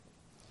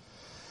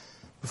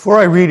Before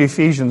I read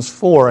Ephesians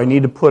 4, I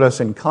need to put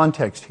us in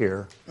context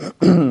here.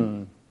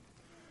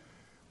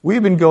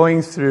 We've been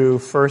going through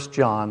 1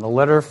 John, the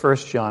letter of 1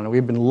 John, and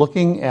we've been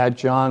looking at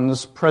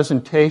John's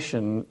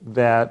presentation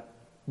that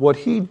what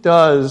he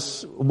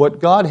does,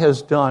 what God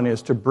has done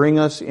is to bring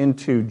us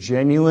into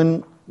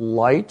genuine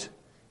light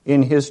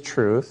in his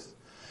truth,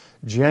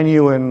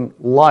 genuine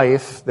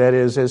life, that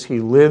is, as he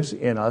lives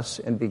in us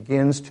and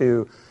begins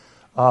to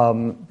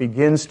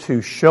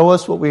show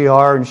us what we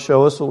are and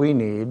show us what we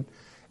need,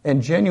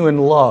 and genuine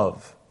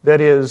love. That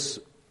is,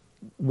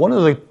 one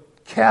of the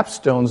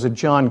capstones that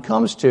John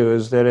comes to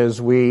is that as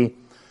we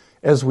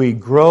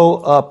grow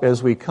up,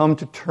 as we come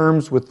to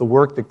terms with the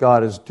work that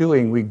God is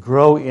doing, we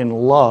grow in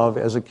love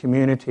as a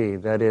community.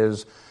 That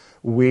is,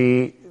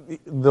 the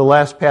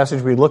last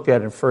passage we looked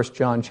at in 1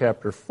 John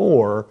chapter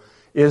 4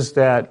 is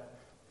that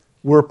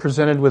we're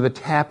presented with a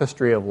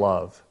tapestry of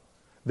love.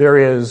 There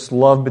is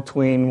love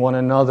between one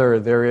another.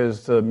 There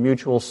is the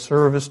mutual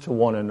service to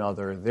one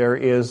another. There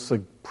is the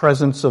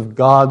presence of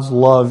God's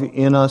love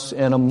in us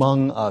and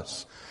among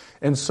us.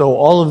 And so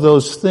all of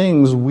those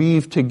things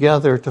weave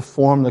together to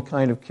form the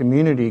kind of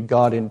community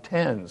God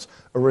intends.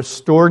 A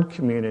restored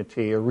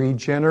community, a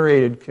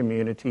regenerated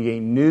community, a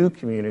new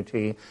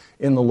community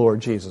in the Lord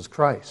Jesus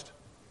Christ.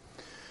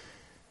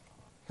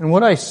 And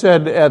what I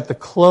said at the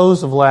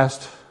close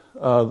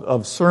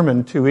of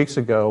sermon 2 weeks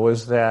ago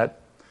was that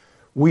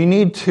we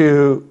need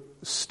to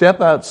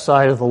step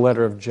outside of the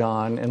letter of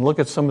John and look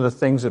at some of the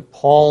things that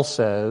Paul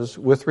says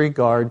with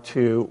regard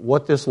to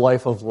what this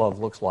life of love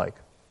looks like,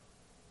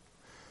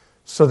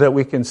 so that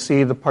we can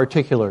see the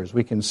particulars.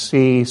 We can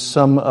see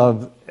some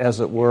of, as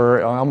it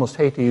were, I almost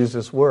hate to use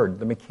this word,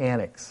 the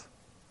mechanics,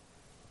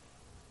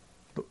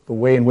 the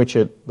way in which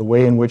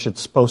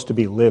it's supposed to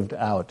be lived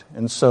out.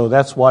 And so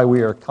that's why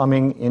we are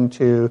coming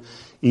into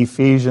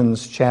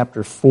Ephesians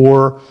chapter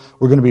 4.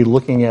 We're going to be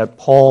looking at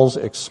Paul's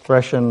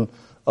expression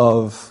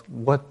of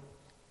what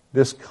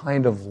this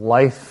kind of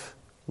life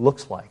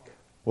looks like.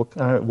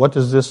 What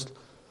does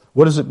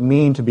it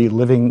mean to be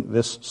living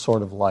this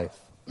sort of life?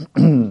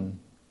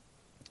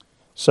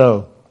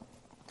 So,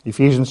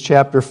 Ephesians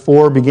chapter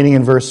 4, beginning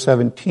in verse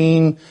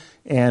 17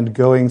 and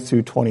going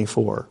through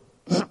 24.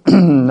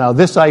 Now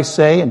this I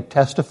say and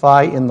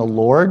testify in the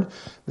Lord,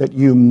 that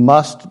you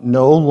must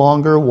no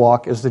longer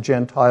walk as the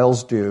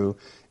Gentiles do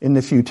in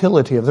the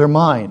futility of their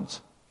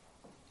minds.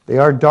 They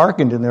are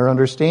darkened in their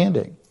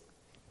understanding,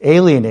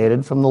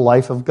 alienated from the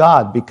life of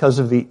God because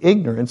of the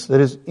ignorance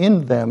that is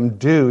in them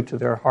due to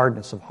their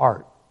hardness of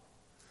heart.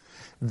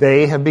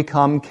 They have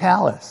become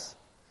callous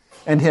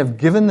and have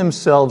given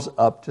themselves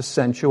up to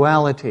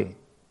sensuality,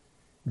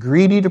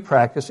 greedy to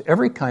practice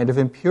every kind of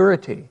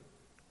impurity.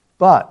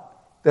 But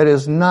that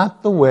is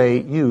not the way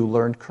you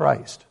learned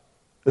Christ,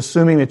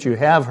 assuming that you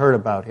have heard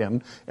about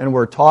him and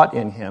were taught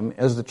in him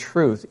as the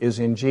truth is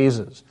in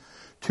Jesus,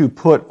 to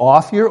put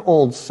off your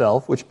old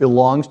self, which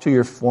belongs to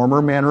your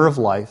former manner of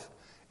life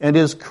and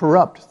is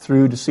corrupt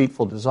through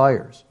deceitful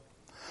desires,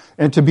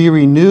 and to be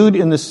renewed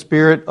in the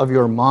spirit of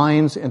your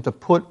minds, and to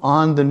put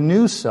on the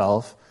new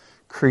self,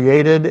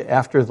 created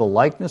after the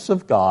likeness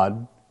of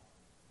God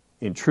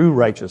in true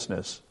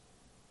righteousness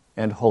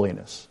and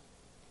holiness.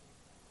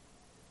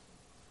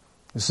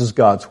 This is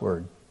God's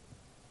word.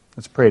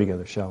 Let's pray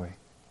together, shall we?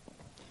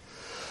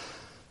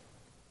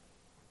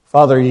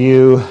 Father,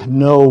 you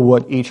know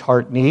what each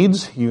heart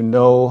needs. You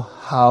know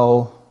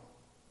how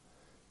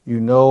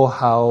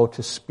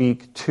to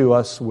speak to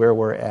us where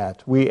we're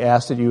at. We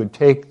ask that you would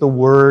take the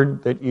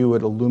word, that you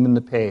would illumine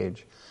the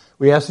page.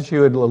 We ask that you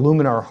would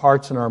illumine our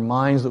hearts and our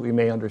minds that we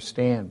may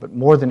understand. But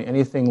more than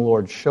anything,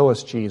 Lord, show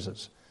us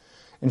Jesus.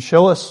 And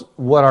show us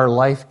what our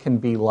life can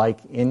be like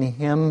in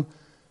him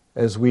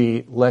as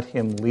we let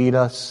him lead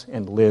us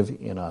and live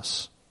in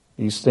us.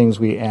 These things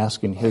we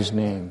ask in his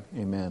name.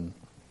 Amen.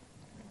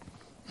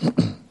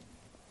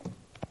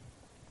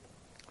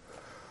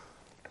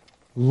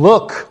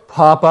 Look,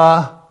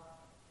 Papa.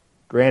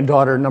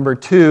 Granddaughter number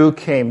 2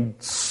 came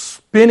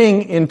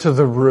spinning into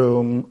the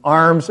room,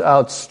 arms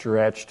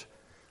outstretched,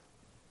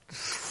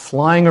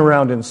 flying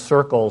around in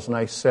circles, and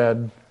I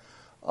said,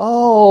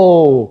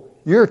 "Oh,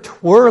 you're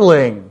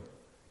twirling."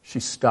 She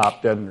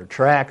stopped dead in her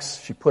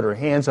tracks. She put her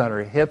hands on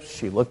her hips.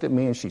 She looked at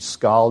me and she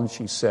scowled and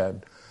she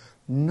said,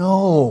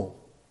 "No,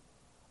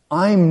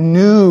 I'm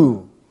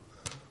new.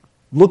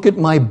 Look at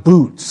my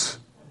boots."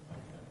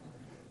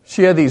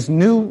 She had these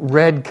new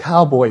red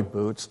cowboy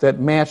boots that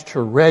matched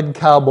her red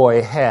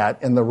cowboy hat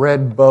and the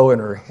red bow in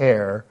her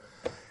hair,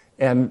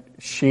 and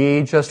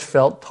she just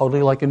felt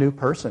totally like a new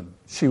person.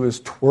 She was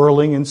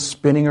twirling and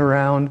spinning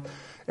around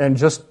and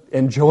just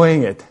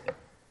enjoying it.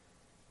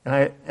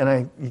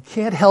 You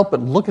can't help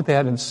but look at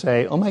that and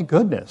say, "Oh my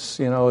goodness,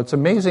 it's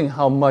amazing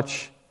how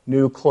much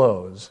new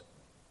clothes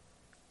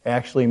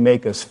actually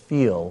make us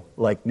feel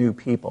like new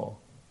people."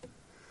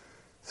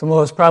 Some of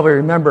us probably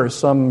remember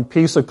some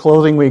piece of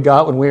clothing we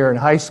got when we were in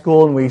high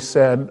school and we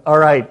said, "All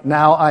right,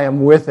 now I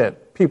am with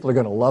it. People are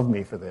going to love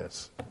me for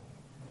this."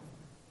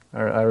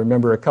 I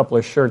remember a couple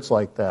of shirts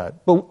like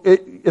that. But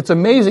it's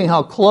amazing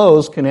how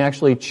clothes can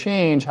actually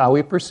change how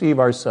we perceive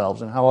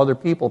ourselves and how other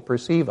people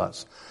perceive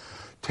us.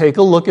 Take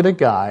a look at a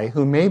guy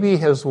who maybe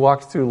has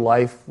walked through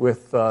life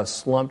with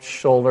slumped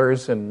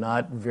shoulders and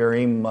not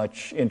very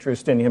much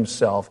interest in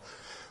himself.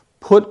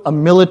 Put a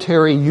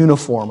military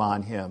uniform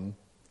on him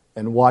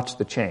and watch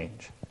the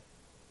change.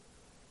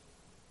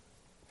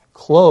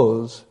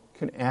 Clothes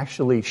can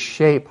actually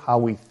shape how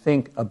we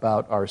think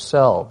about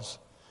ourselves.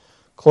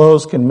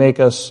 Clothes can make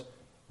us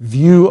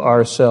view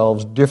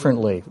ourselves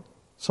differently,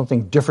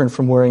 something different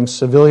from wearing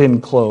civilian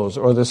clothes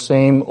or the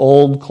same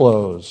old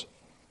clothes.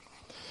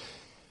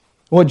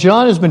 What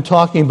John has been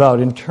talking about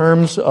in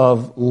terms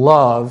of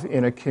love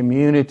in a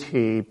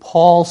community,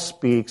 Paul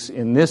speaks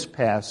in this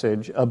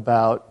passage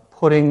about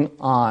putting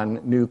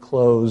on new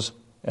clothes,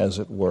 as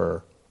it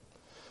were.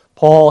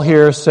 Paul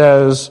here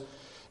says,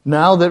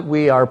 now that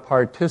we are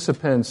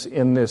participants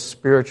in this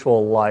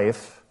spiritual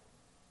life,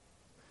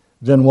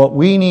 then what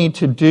we need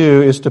to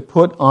do is to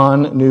put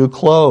on new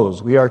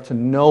clothes. We are to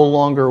no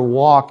longer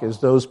walk as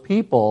those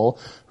people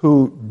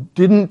who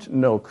didn't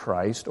know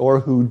Christ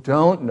or who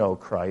don't know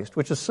Christ,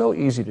 which is so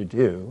easy to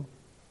do,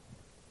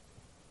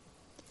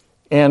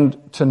 and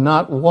to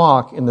not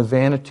walk in the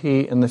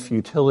vanity and the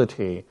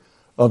futility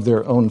of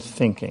their own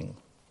thinking.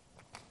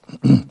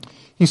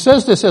 He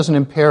says this as an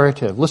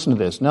imperative. Listen to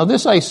this. Now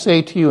this I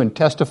say to you and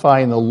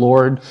testify in the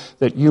Lord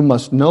that you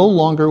must no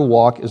longer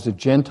walk as the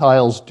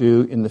Gentiles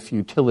do in the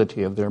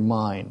futility of their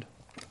mind.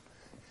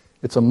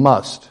 It's a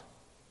must.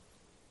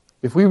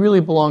 If we really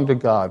belong to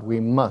God,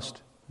 we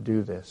must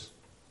do this.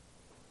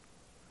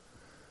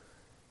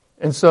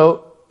 And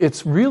so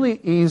it's really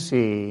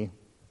easy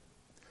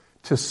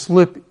to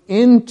slip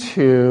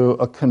into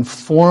a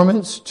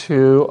conformance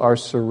to our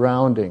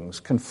surroundings,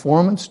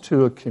 conformance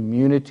to a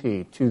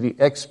community, to the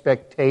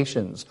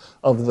expectations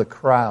of the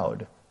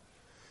crowd.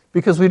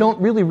 Because we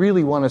don't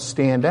really want to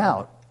stand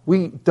out.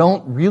 We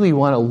don't really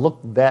want to look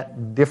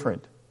that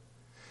different.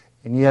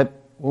 And yet,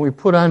 when we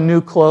put on new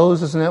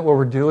clothes, isn't that what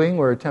we're doing?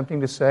 We're attempting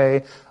to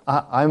say,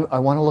 I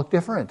want to look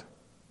different.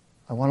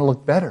 I want to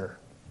look better.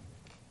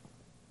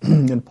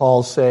 And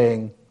Paul's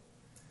saying,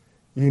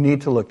 you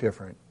need to look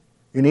different.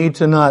 You need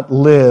to not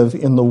live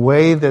in the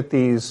way that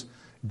these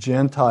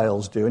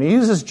Gentiles do. And he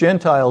uses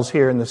Gentiles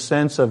here in the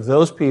sense of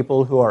those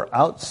people who are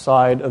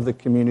outside of the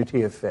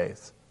community of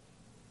faith.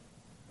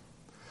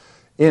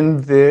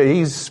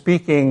 He's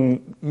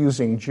speaking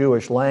using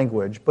Jewish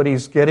language, but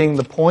he's getting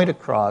the point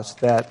across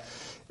that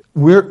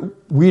we're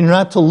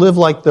not to live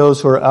like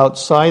those who are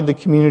outside the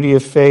community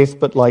of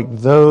faith, but like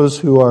those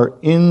who are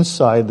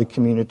inside the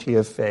community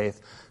of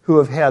faith, who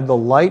have had the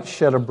light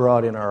shed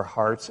abroad in our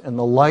hearts and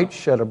the light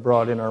shed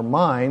abroad in our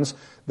minds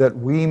that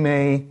we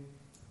may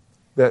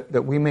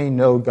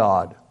know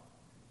God,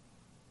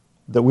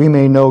 that we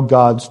may know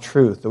God's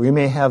truth, that we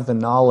may have the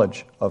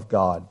knowledge of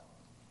God.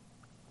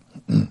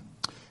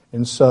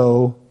 And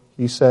so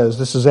he says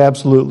this is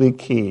absolutely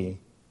key.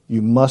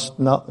 You must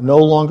no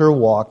longer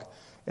walk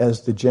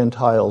as the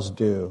Gentiles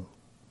do.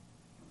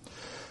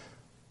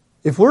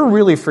 If we're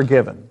really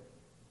forgiven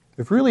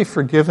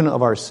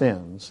of our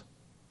sins,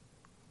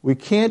 we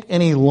can't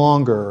any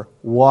longer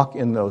walk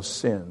in those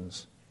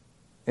sins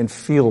and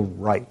feel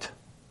right.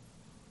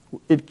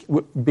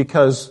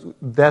 Because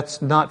that's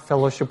not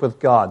fellowship with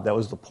God. That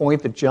was the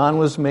point that John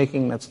was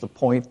making. That's the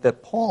point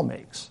that Paul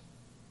makes.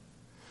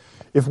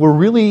 If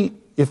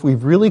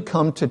we've really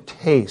come to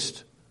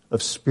taste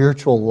of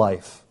spiritual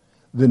life,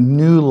 the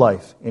new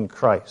life in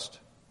Christ,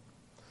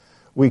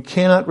 we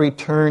cannot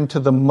return to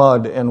the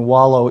mud and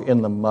wallow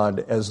in the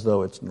mud as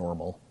though it's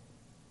normal.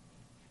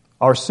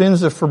 Our sins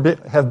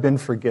have been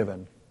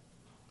forgiven.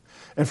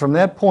 And from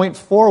that point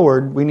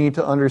forward, we need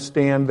to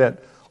understand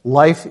that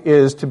life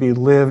is to be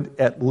lived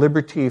at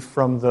liberty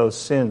from those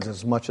sins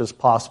as much as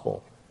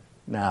possible.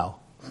 Now,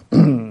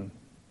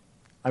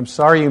 I'm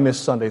sorry you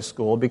missed Sunday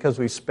school because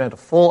we spent a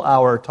full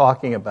hour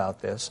talking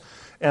about this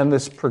and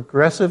this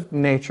progressive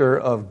nature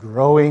of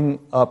growing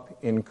up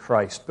in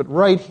Christ. But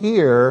right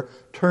here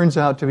turns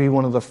out to be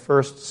one of the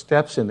first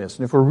steps in this.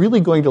 And if we're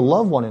really going to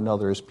love one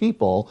another as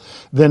people,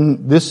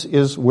 then this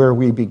is where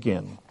we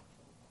begin.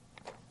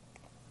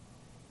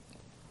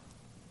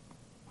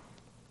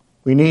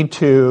 We need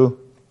to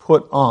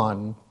put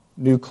on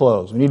new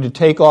clothes. We need to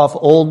take off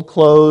old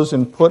clothes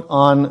and put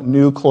on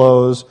new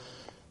clothes.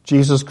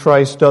 Jesus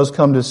Christ does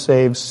come to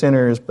save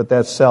sinners, but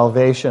that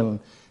salvation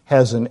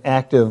has an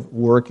active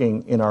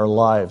working in our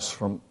lives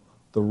from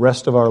the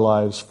rest of our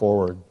lives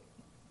forward.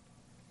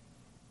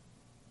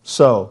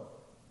 So,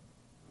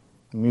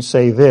 when you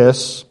say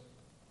this,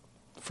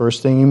 the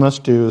first thing you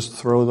must do is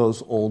throw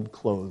those old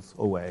clothes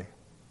away.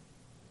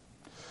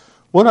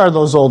 What are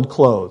those old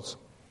clothes?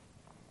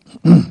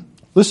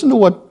 Listen to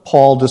what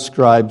Paul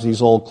describes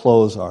these old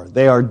clothes are.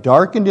 They are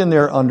darkened in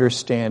their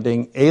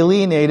understanding,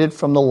 alienated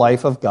from the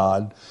life of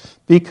God,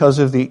 because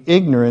of the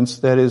ignorance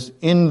that is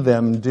in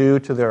them due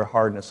to their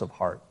hardness of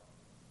heart.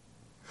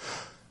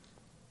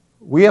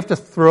 We have to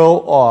throw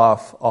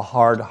off a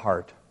hard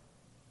heart.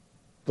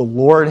 The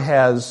Lord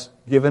has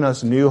given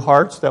us new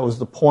hearts. That was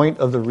the point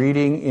of the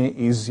reading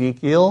in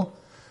Ezekiel,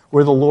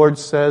 where the Lord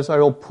says, I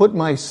will put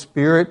my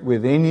spirit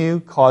within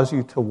you, cause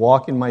you to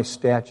walk in my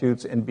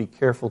statutes, and be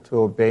careful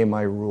to obey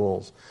my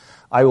rules.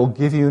 I will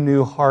give you a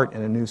new heart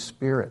and a new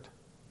spirit,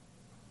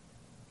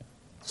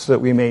 so that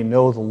we may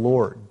know the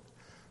Lord.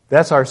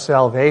 That's our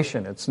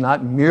salvation. It's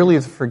not merely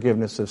the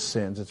forgiveness of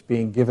sins. It's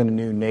being given a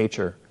new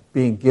nature,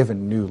 being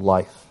given new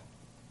life.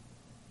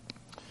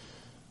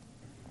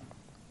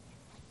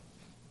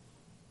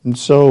 And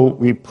so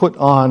we put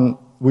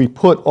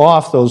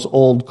off those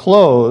old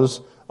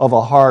clothes of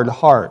a hard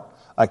heart,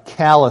 a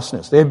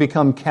callousness. They have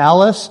become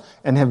callous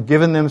and have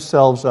given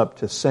themselves up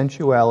to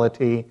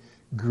sensuality,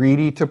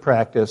 greedy to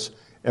practice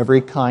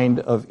every kind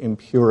of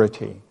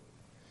impurity.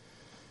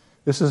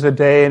 This is a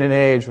day and an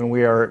age when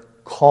we are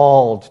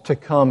called to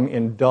come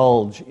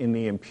indulge in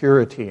the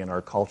impurity in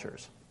our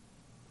cultures.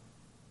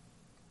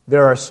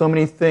 There are so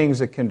many things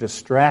that can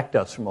distract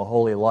us from a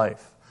holy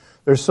life.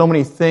 There's so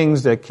many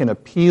things that can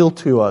appeal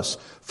to us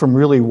from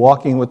really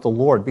walking with the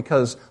Lord,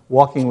 because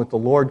walking with the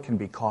Lord can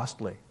be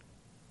costly.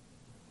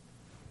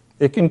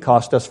 It can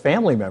cost us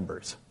family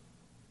members,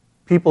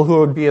 people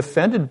who would be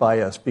offended by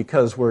us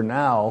because we're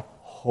now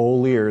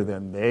holier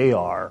than they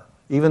are.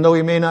 Even though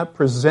we may not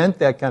present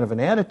that kind of an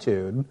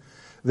attitude,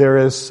 there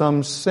is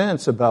some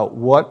sense about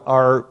what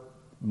our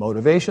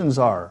motivations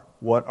are,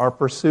 what our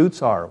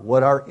pursuits are,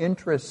 what our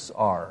interests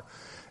are.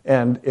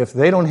 And if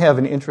they don't have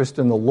an interest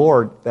in the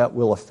Lord, that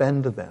will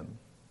offend them.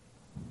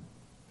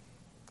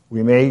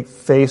 We may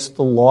face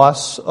the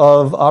loss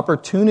of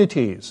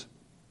opportunities.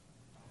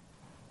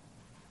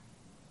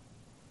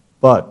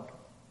 But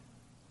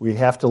we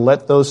have to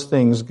let those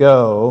things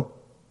go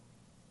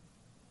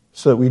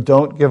so that we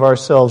don't give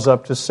ourselves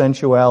up to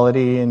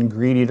sensuality and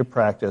greedy to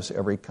practice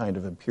every kind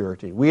of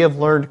impurity. We have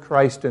learned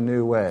Christ a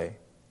new way.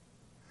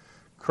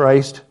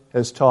 Christ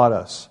has taught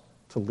us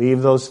to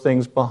leave those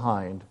things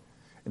behind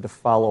and to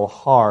follow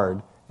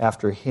hard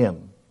after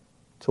Him,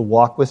 to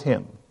walk with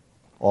Him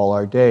all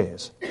our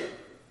days.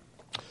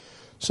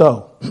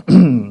 So,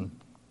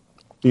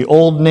 the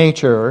old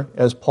nature,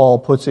 as Paul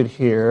puts it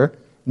here,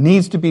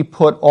 needs to be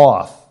put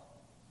off.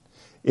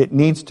 It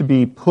needs to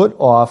be put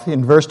off.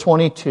 In verse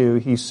 22,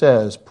 he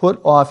says,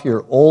 put off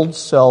your old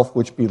self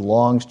which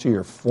belongs to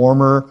your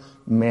former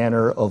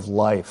manner of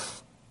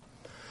life.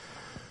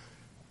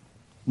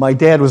 My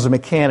dad was a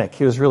mechanic.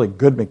 He was a really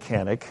good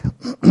mechanic.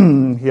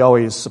 He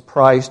always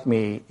surprised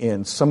me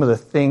in some of the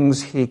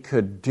things he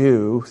could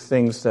do,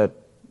 things that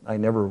I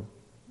never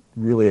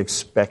really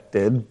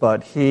expected,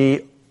 but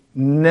he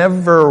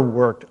never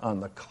worked on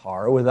the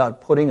car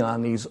without putting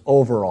on these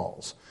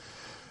overalls.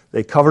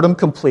 They covered him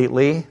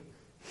completely.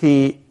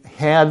 He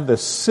had the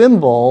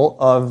symbol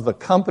of the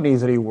company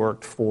that he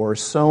worked for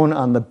sewn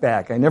on the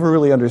back. I never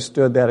really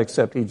understood that,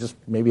 except he just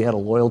maybe had a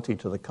loyalty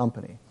to the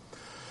company.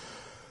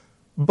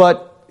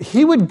 But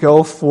he would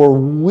go for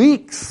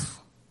weeks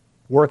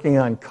working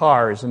on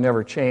cars and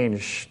never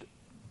changed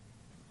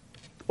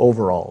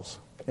overalls.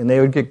 And they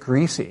would get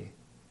greasy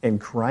and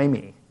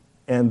grimy,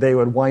 and they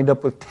would wind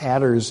up with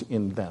tatters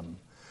in them.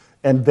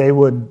 And he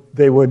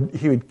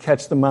would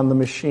catch them on the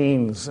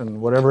machines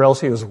and whatever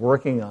else he was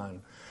working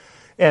on.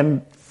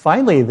 And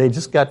finally, they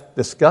just got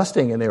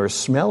disgusting and they were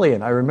smelly.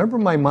 And I remember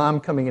my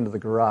mom coming into the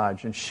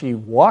garage, and she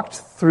walked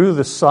through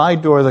the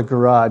side door of the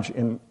garage,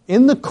 and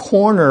in the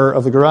corner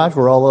of the garage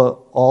were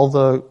all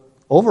the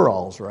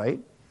overalls, right?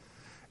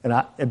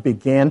 And it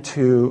began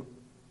to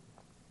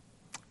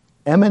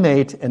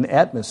emanate an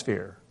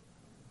atmosphere.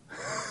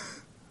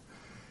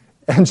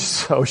 And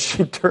so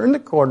she turned the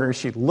corner,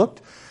 she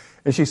looked,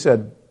 and she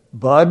said,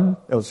 Bud,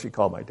 that was what she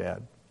called my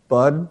dad,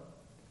 Bud,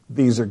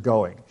 these are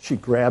going. She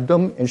grabbed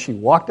them, and she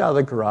walked out of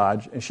the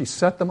garage, and she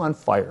set them on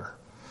fire.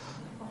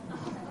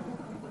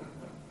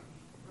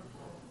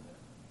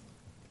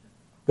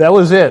 That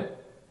was it.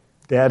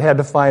 Dad had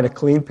to find a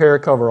clean pair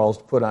of coveralls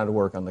to put on to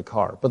work on the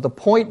car. But the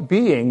point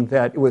being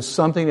that it was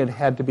something that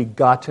had to be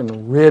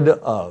gotten rid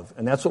of,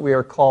 and that's what we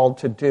are called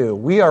to do.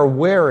 We are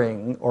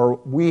wearing,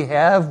 or we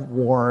have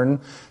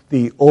worn,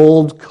 the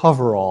old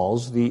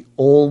coveralls, the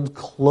old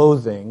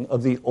clothing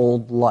of the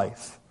old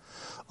life.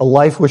 A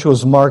life which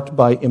was marked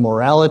by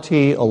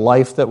immorality, a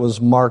life that was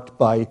marked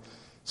by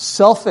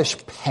selfish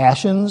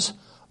passions,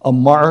 a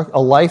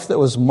life that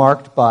was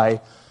marked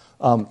by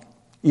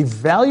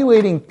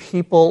evaluating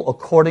people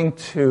according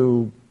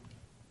to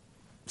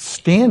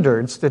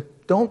standards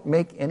that don't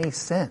make any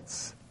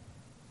sense,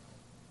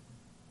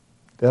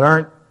 that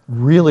aren't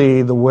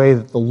really the way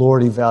that the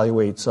Lord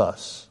evaluates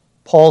us.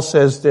 Paul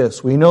says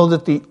this, we know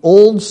that the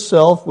old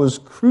self was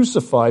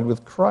crucified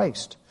with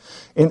Christ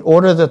in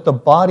order that the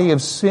body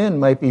of sin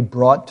might be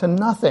brought to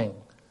nothing,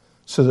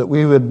 so that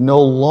we would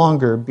no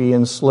longer be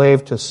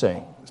enslaved to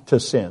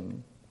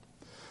sin.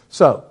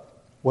 So,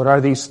 what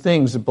are these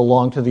things that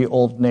belong to the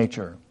old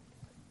nature?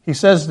 He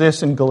says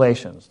this in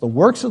Galatians. The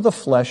works of the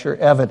flesh are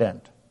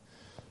evident.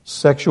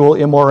 Sexual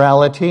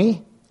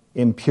immorality,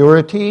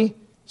 impurity,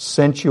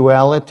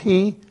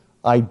 sensuality,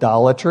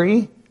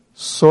 idolatry,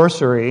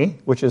 sorcery,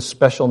 which is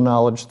special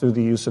knowledge through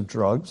the use of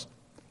drugs,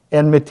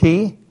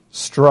 enmity,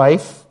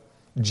 strife,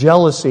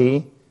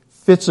 jealousy,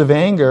 fits of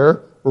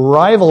anger,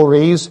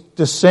 rivalries,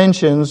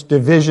 dissensions,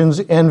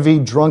 divisions, envy,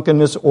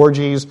 drunkenness,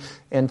 orgies,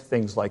 and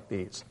things like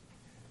these.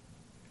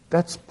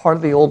 That's part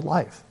of the old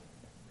life.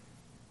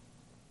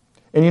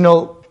 And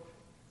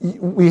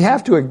we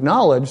have to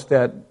acknowledge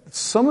that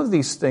some of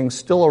these things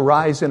still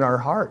arise in our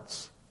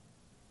hearts.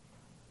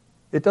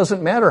 It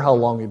doesn't matter how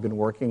long we've been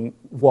walking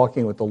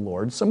with the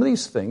Lord. Some of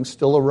these things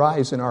still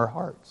arise in our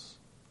hearts.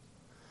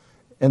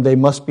 And they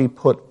must be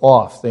put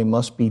off. They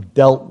must be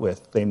dealt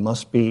with. They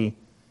must be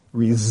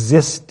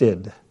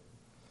resisted.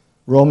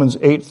 Romans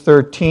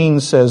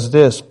 8:13 says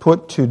this,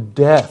 put to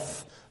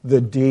death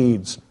the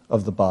deeds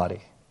of the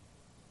body.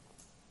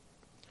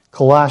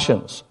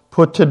 Colossians,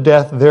 put to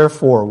death,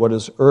 therefore, what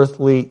is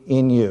earthly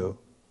in you.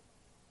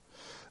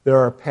 There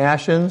are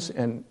passions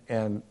and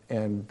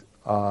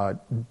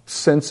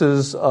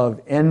senses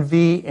of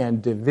envy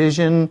and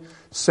division,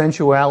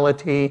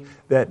 sensuality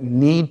that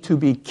need to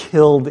be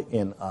killed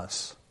in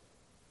us.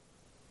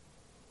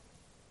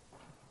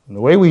 And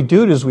the way we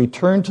do it is we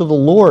turn to the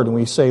Lord and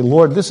we say,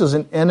 Lord, this is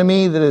an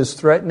enemy that is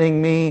threatening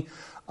me.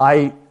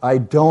 I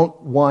don't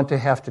want to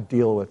have to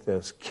deal with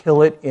this.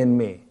 Kill it in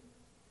me.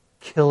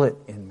 Kill it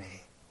in me.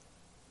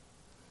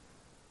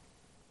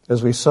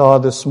 As we saw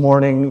this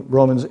morning,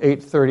 Romans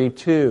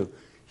 8:32,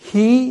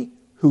 he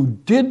who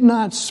did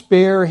not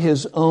spare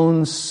his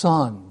own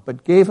son,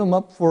 but gave him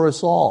up for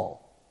us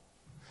all,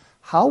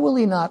 how will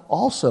he not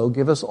also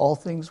give us all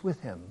things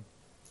with him?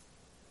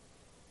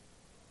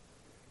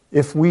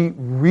 If we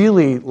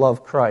really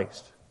love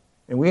Christ,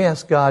 and we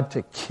ask God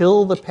to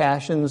kill the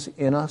passions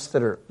in us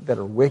that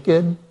are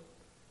wicked,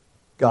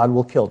 God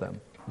will kill them.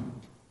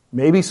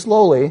 Maybe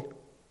slowly,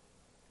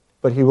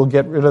 but he will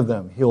get rid of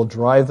them. He will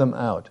drive them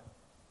out.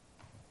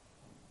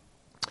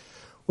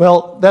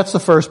 Well, that's the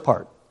first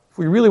part. If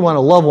we really want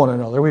to love one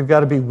another, we've got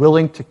to be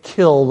willing to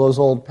kill those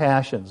old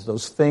passions,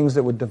 those things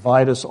that would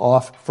divide us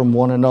off from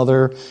one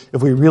another.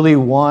 If we really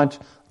want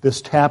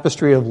this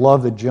tapestry of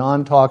love that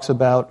John talks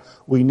about,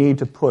 we need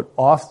to put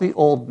off the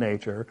old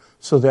nature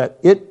so that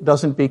it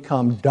doesn't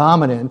become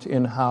dominant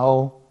in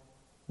how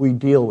we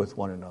deal with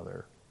one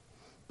another.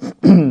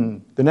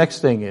 The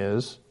next thing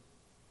is,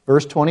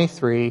 verse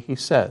 23, he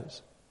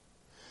says,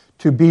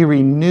 to be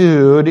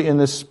renewed in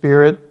the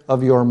spirit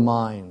of your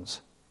minds.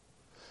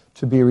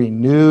 To be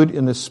renewed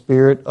in the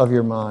spirit of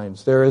your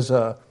minds. There is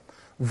a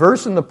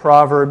verse in the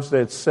Proverbs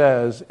that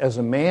says, as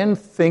a man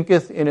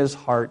thinketh in his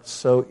heart,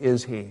 so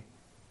is he.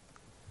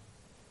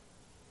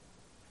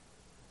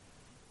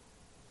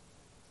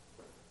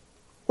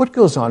 What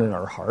goes on in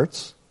our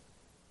hearts?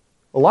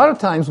 A lot of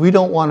times we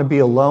don't want to be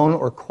alone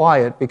or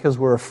quiet because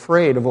we're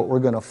afraid of what we're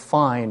going to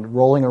find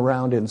rolling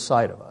around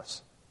inside of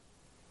us.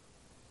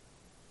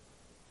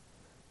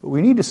 But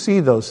we need to see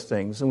those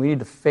things and we need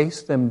to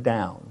face them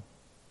down.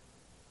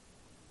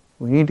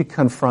 We need to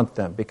confront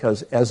them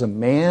because as a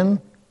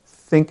man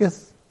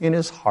thinketh in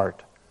his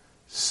heart,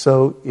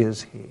 so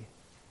is he.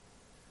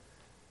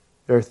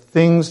 There are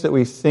things that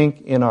we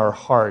think in our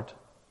heart,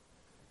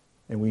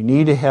 and we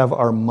need to have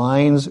our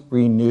minds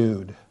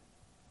renewed.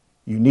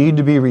 You need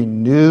to be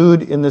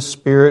renewed in the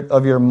spirit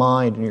of your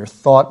mind and your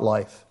thought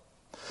life.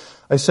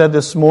 I said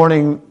this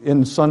morning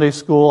in Sunday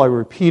school, I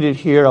repeat it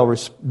here, I'll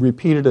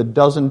repeat it a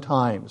dozen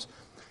times.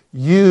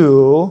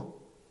 You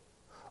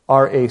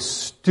are a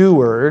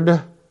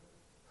steward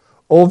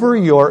over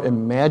your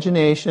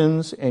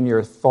imaginations and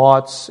your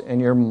thoughts and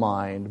your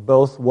mind,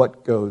 both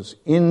what goes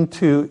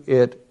into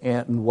it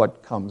and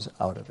what comes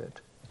out of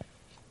it.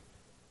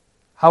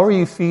 How are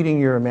you feeding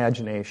your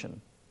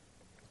imagination?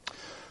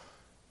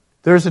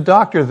 There's a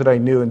doctor that I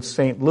knew in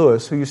St.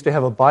 Louis who used to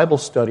have a Bible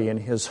study in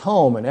his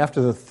home, and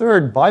after the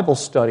third Bible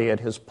study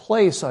at his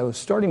place, I was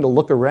starting to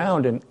look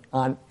around, and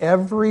on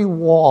every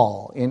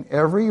wall, in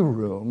every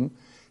room,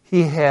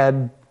 he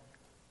had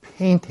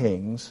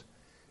paintings,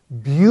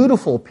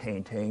 beautiful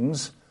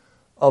paintings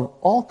of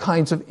all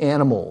kinds of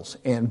animals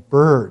and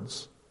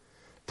birds.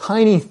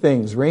 Tiny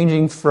things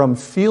ranging from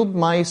field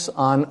mice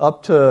on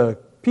up to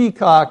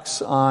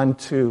peacocks on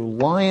to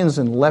lions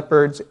and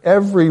leopards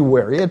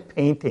everywhere. He had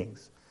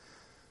paintings,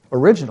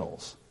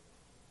 originals.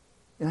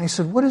 And I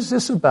said, what is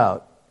this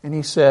about? And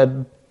he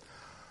said,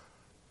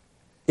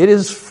 it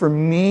is for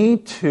me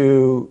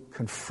to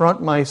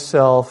confront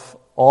myself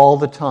all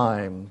the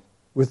time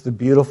with the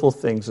beautiful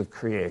things of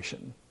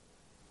creation.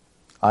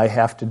 I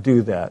have to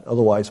do that,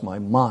 otherwise my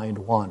mind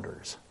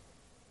wanders.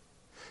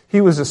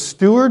 He was a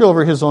steward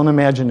over his own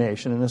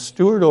imagination and a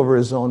steward over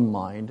his own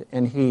mind,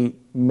 and he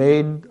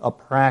made a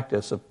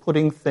practice of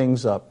putting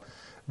things up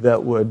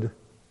that would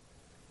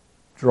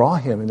draw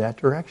him in that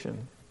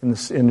direction, in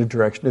the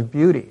direction of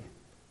beauty.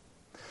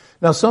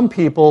 Now, some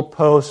people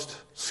post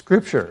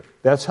Scripture.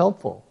 That's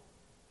helpful.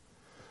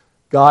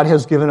 God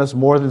has given us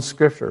more than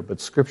Scripture,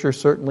 but Scripture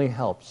certainly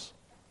helps.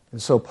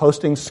 And so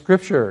posting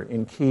Scripture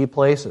in key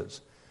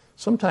places,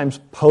 sometimes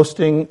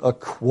posting a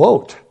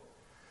quote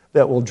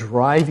that will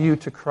drive you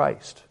to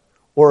Christ,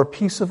 or a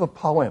piece of a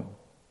poem.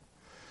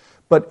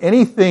 but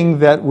anything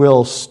that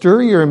will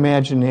stir your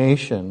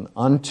imagination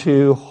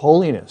unto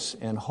holiness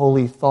and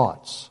holy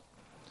thoughts.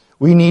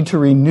 We need to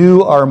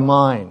renew our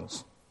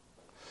minds.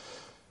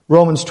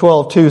 Romans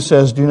 12:2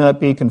 says, "Do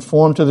not be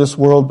conformed to this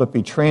world, but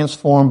be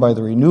transformed by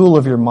the renewal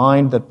of your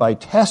mind, that by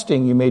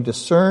testing you may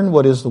discern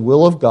what is the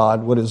will of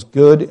God, what is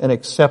good and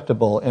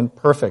acceptable and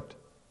perfect."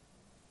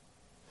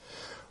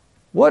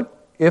 What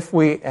if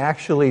we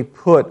actually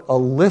put a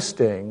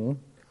listing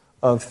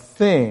of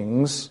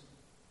things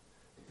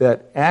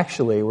that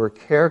actually were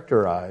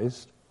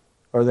characterized,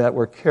 or that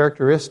were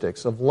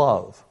characteristics of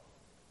love?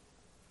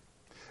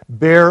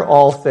 Bear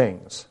all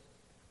things.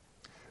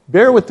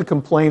 Bear with the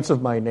complaints of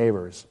my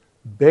neighbors.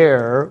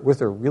 Bear with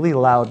their really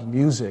loud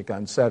music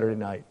on Saturday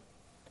night.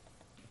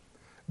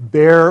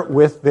 Bear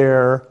with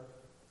their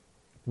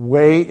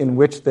way in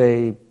which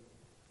they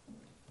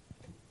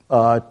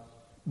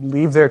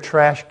leave their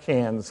trash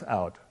cans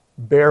out.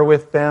 Bear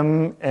with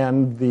them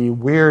and the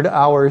weird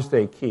hours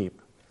they keep.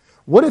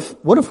 What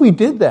if we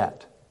did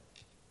that?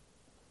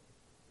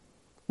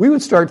 We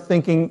would start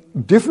thinking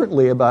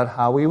differently about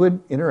how we would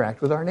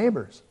interact with our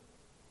neighbors.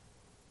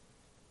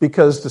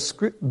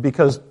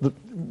 Because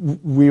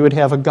we would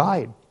have a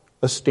guide,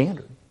 a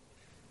standard.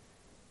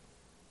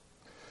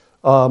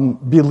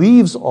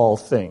 Believes all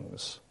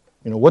things.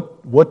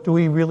 What do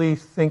we really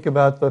think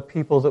about the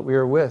people that we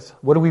are with?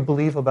 What do we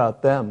believe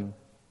about them?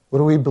 What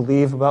do we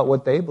believe about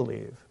what they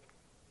believe?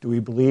 Do we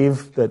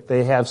believe that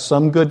they have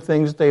some good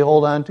things they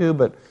hold on to,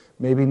 but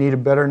maybe need a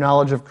better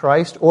knowledge of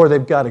Christ? Or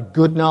they've got a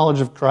good knowledge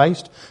of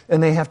Christ,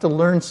 and they have to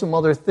learn some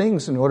other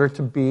things in order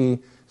to be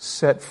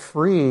set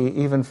free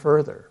even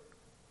further?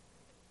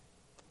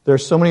 There are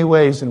so many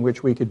ways in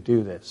which we could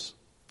do this.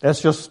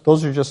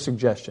 Those are just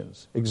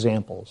suggestions,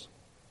 examples.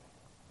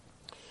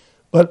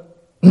 But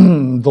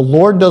the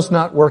Lord does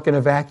not work in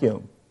a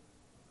vacuum.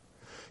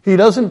 He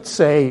doesn't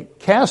say,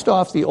 cast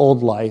off the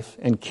old life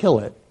and kill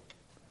it,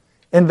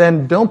 and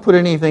then don't put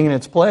anything in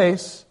its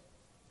place.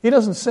 He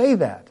doesn't say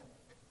that.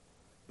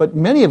 But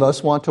many of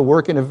us want to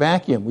work in a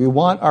vacuum. We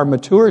want our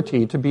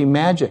maturity to be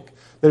magic,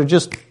 that it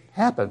just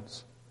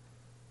happens.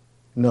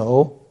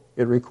 No,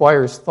 it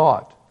requires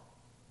thought,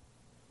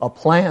 a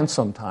plan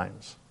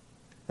sometimes,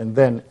 and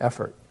then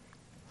effort.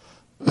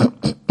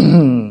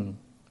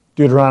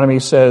 Deuteronomy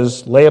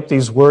says, "Lay up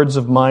these words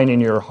of mine in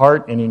your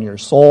heart and in your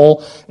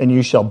soul, and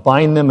you shall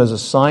bind them as a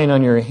sign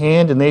on your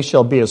hand, and they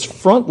shall be as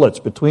frontlets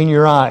between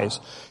your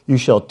eyes. You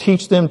shall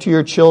teach them to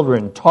your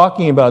children,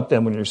 talking about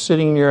them when you're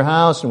sitting in your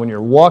house and when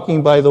you're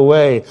walking by the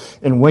way,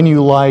 and when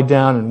you lie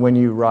down and when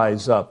you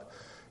rise up."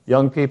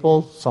 Young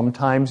people,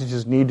 sometimes you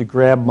just need to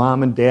grab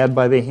mom and dad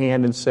by the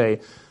hand and say,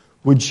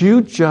 "Would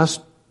you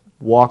just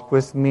walk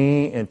with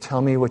me and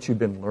tell me what you've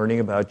been learning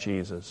about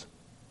Jesus?"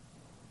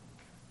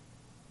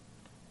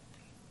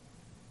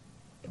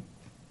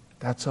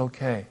 That's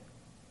okay.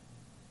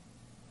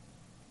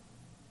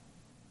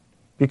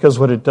 Because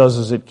what it does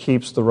is it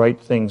keeps the right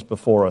things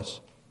before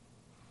us.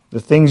 The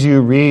things you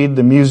read,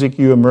 the music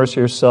you immerse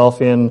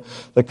yourself in,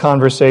 the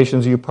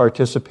conversations you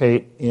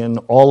participate in,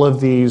 all of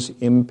these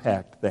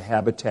impact the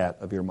habitat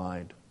of your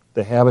mind,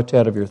 the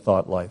habitat of your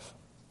thought life.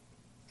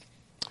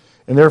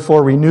 And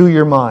therefore, renew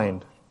your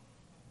mind.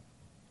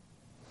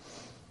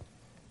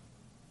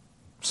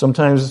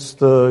 Sometimes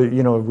it's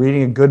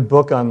reading a good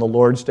book on the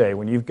Lord's Day.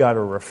 When you've got a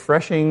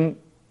refreshing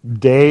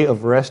day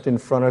of rest in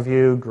front of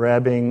you,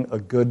 grabbing a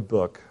good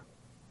book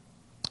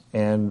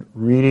and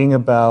reading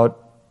about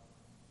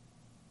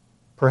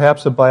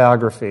perhaps a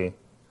biography,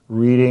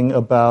 reading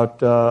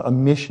about a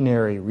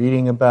missionary,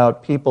 reading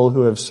about people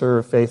who have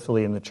served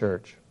faithfully in the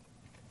church.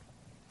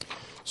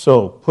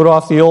 So, put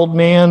off the old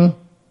man,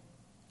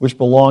 which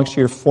belongs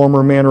to your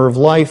former manner of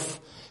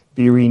life.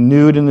 Be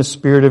renewed in the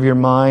spirit of your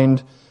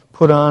mind.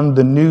 Put on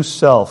the new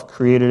self,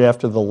 created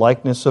after the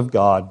likeness of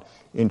God,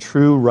 in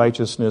true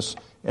righteousness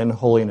and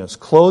holiness.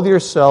 Clothe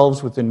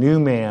yourselves with the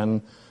new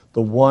man,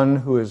 the one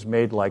who is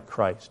made like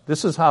Christ.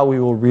 This is how we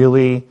will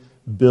really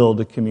build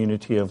a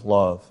community of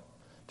love.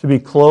 To be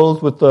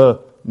clothed with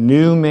the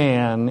new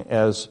man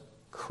as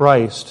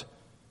Christ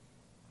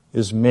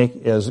is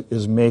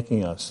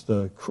making us,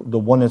 the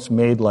one that's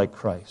made like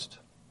Christ.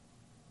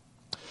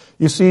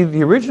 You see,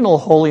 the original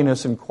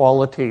holiness and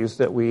qualities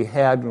that we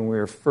had when we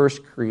were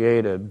first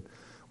created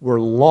were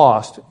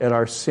lost at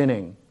our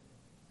sinning.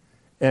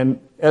 And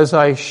as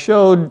I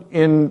showed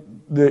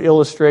in the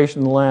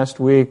illustration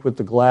last week with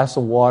the glass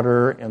of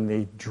water and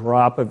the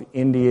drop of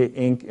India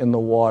ink in the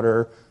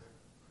water,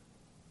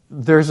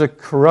 there's a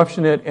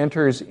corruption that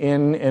enters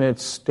in and it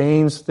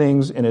stains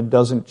things and it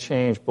doesn't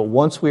change. But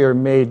once we are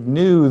made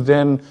new,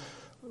 then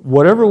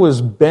whatever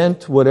was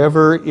bent,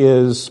 whatever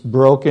is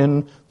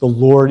broken, the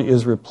Lord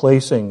is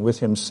replacing with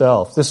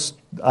Himself. This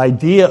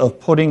idea of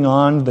putting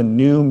on the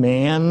new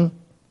man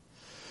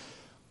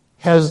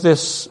has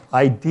this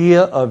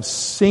idea of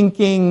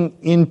sinking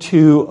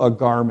into a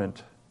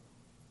garment.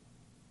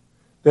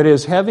 That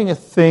is, having a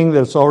thing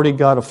that's already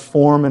got a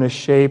form and a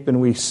shape,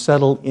 and we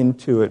settle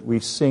into it, we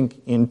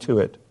sink into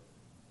it.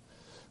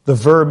 The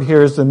verb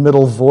here is the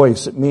middle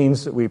voice. It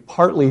means that we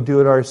partly do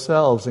it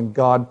ourselves and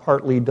God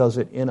partly does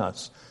it in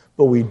us.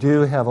 But we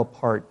do have a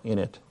part in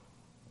it.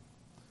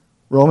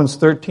 Romans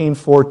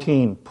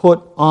 13:14,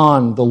 put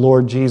on the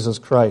Lord Jesus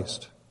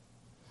Christ.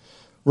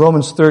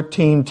 Romans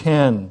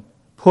 13:10,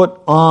 put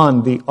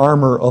on the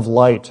armor of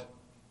light.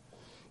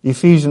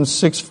 Ephesians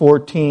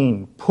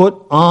 6:14,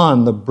 put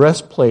on the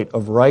breastplate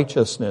of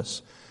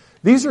righteousness.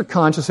 These are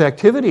conscious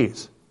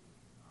activities.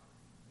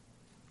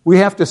 We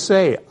have to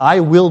say, I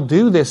will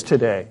do this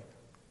today.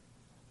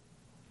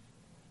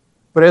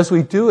 But as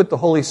we do it, the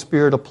Holy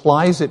Spirit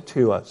applies it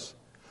to us.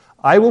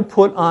 I will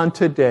put on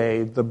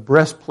today the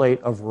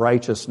breastplate of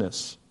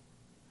righteousness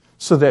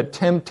so that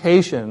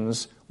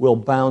temptations will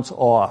bounce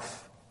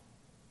off.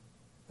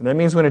 And that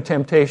means when a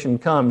temptation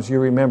comes, you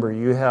remember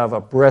you have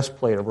a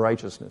breastplate of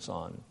righteousness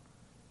on.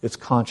 It's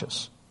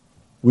conscious.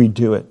 We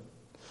do it.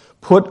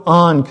 Put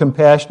on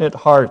compassionate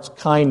hearts,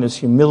 kindness,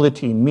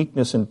 humility,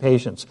 meekness, and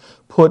patience.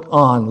 Put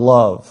on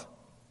love.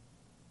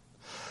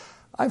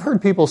 I've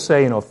heard people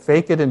say,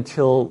 fake it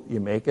until you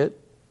make it.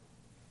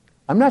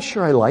 I'm not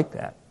sure I like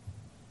that.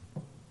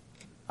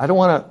 I don't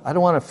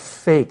want to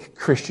fake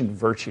Christian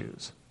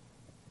virtues.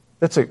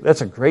 That's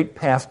a great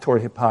path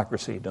toward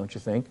hypocrisy, don't you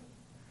think?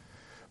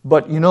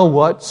 But you know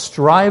what?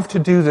 Strive to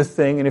do the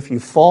thing, and if you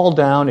fall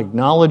down,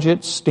 acknowledge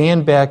it,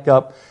 stand back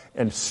up,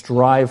 and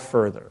strive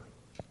further.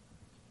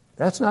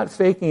 That's not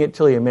faking it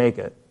till you make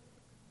it.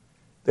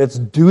 That's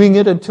doing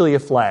it until you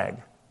flag.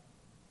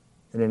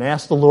 And then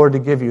ask the Lord to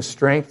give you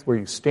strength where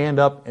you stand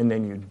up and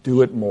then you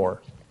do it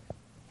more.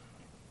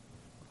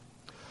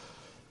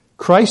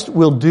 Christ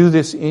will do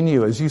this in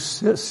you as you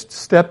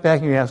step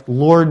back and you ask,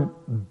 Lord,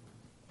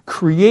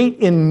 create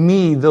in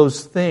me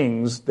those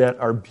things that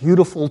are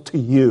beautiful to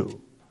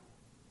you.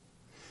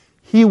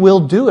 He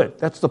will do it.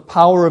 That's the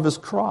power of His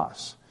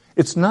cross.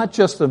 It's not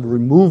just the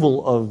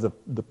removal of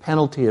the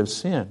penalty of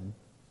sin.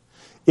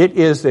 It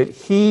is that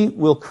He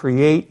will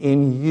create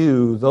in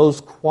you those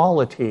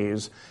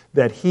qualities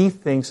that He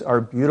thinks are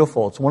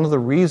beautiful. It's one of the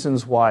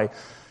reasons why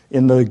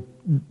in the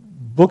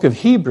book of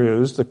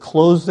Hebrews, the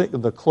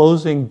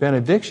closing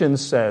benediction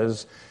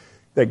says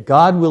that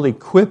God will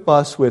equip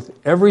us with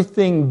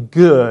everything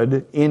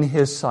good in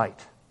His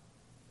sight.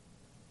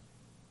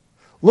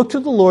 Look to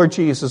the Lord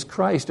Jesus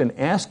Christ and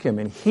ask Him,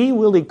 and He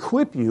will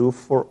equip you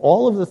for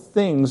all of the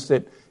things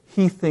that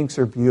He thinks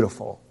are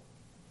beautiful.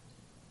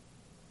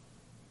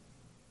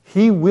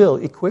 He will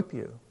equip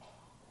you.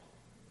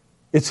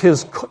 It's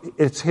His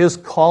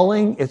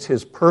calling, it's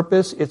His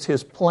purpose, it's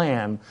His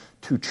plan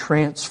to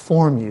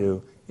transform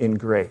you in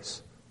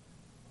grace.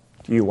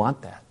 Do you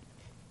want that?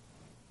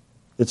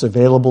 It's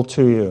available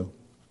to you.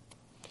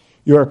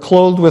 You are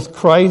clothed with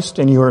Christ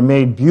and you are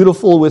made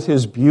beautiful with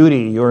His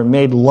beauty. You are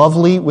made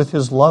lovely with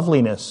His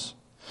loveliness.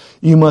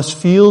 You must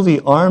feel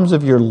the arms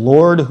of your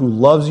Lord who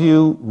loves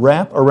you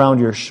wrap around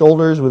your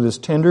shoulders with His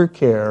tender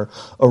care,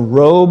 a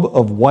robe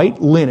of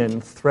white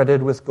linen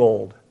threaded with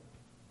gold.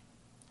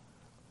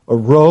 A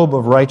robe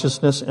of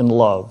righteousness and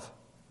love.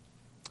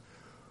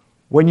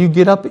 When you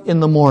get up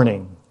in the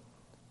morning,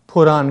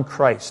 put on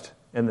Christ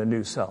and the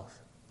new self.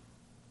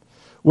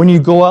 When you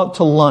go out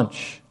to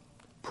lunch,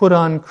 put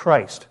on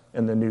Christ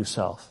and the new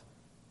self.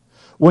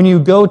 When you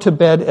go to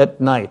bed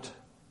at night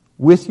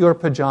with your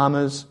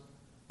pajamas,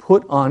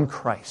 put on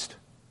Christ.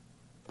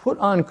 Put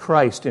on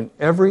Christ in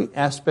every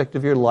aspect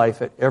of your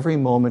life at every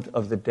moment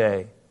of the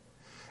day.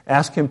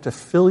 Ask Him to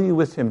fill you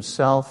with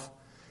Himself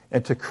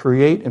and to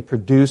create and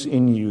produce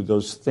in you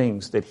those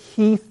things that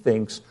He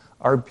thinks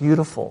are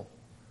beautiful.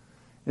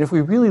 And if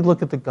we really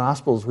look at the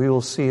Gospels, we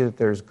will see that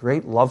there's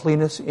great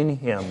loveliness in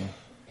Him,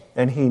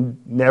 and He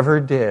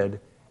never did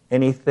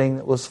anything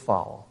that was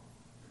foul.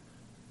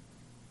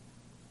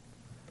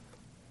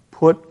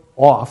 Put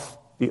off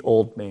the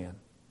old man.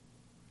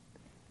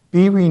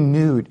 Be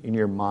renewed in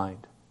your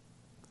mind.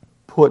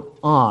 Put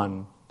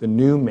on the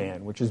new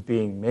man, which is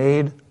being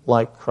made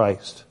like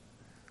Christ.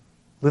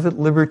 Live at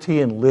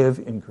liberty and live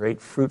in great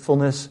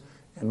fruitfulness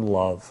and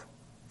love.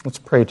 Let's pray together.